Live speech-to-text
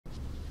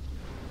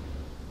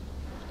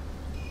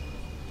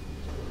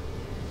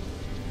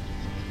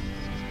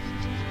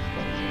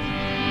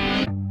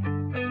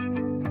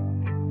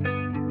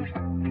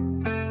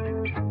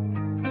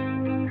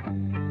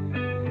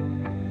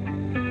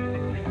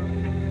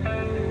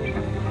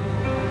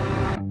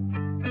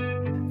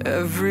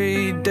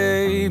Every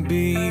day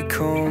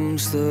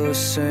becomes the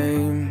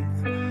same.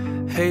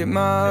 Hate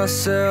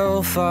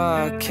myself,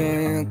 I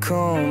can't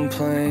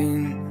complain.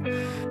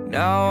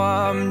 Now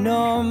I'm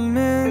numb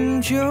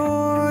and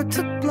you're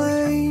to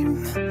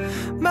blame.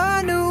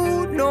 My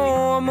new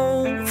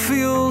normal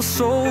feels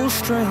so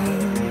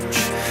strange.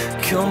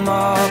 Kill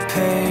my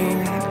pain,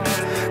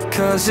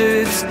 'cause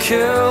it's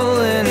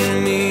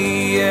killing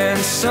me, and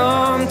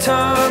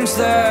sometimes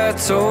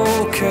that's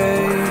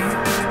okay.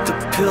 The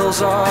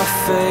pills are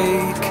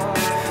fake,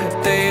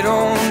 they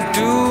don't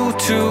do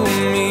to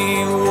me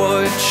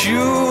what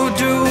you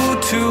do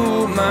to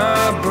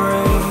my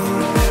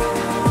brain.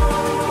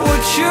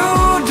 What you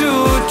do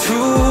to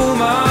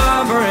my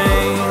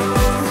brain,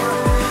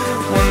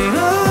 when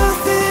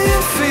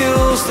nothing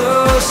feels the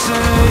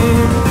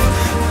same.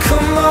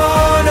 Come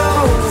on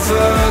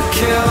over,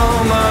 kill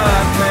my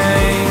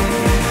pain.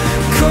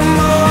 Come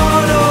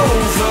on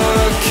over,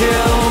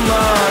 kill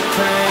my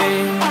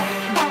pain.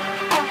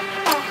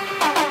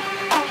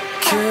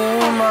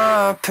 Kill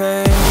my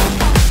pain.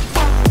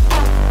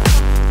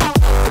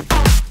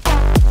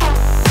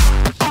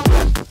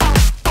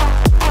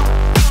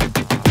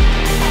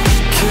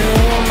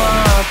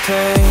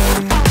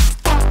 Pain.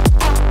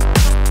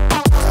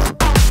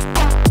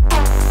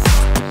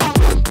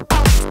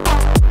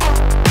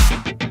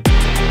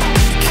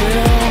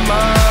 Kill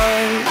my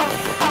pain.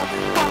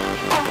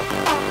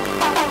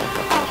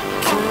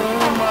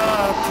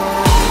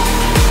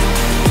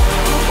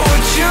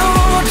 What you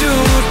do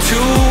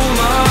to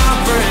my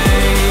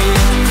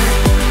brain,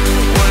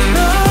 when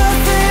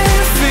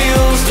nothing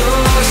feels the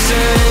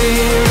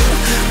same.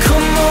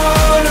 Come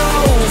on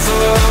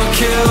over,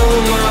 kill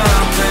my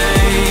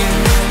pain.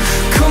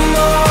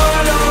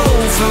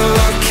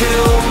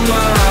 Kill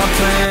my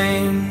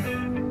pain.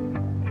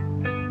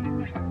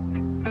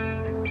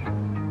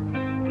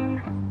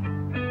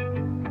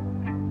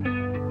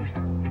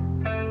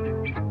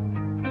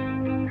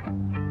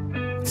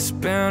 It's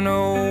been a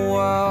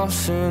while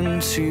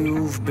since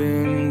you've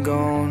been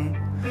gone.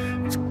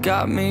 It's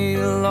got me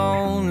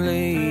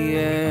lonely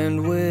and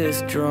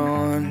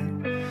withdrawn.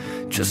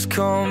 Just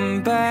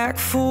come back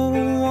for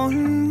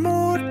one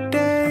more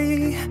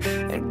day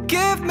and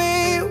give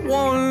me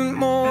one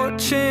more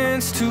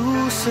chance to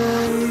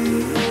say,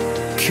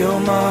 kill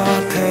my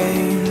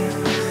pain,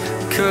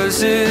 'cause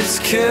it's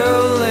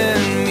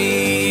killing me,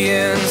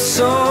 and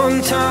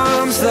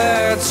sometimes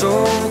that's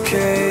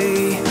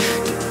okay.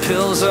 The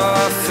pills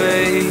are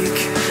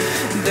fake,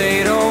 they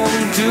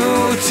don't do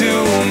to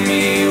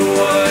me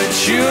what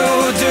you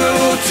do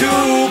to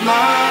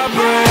my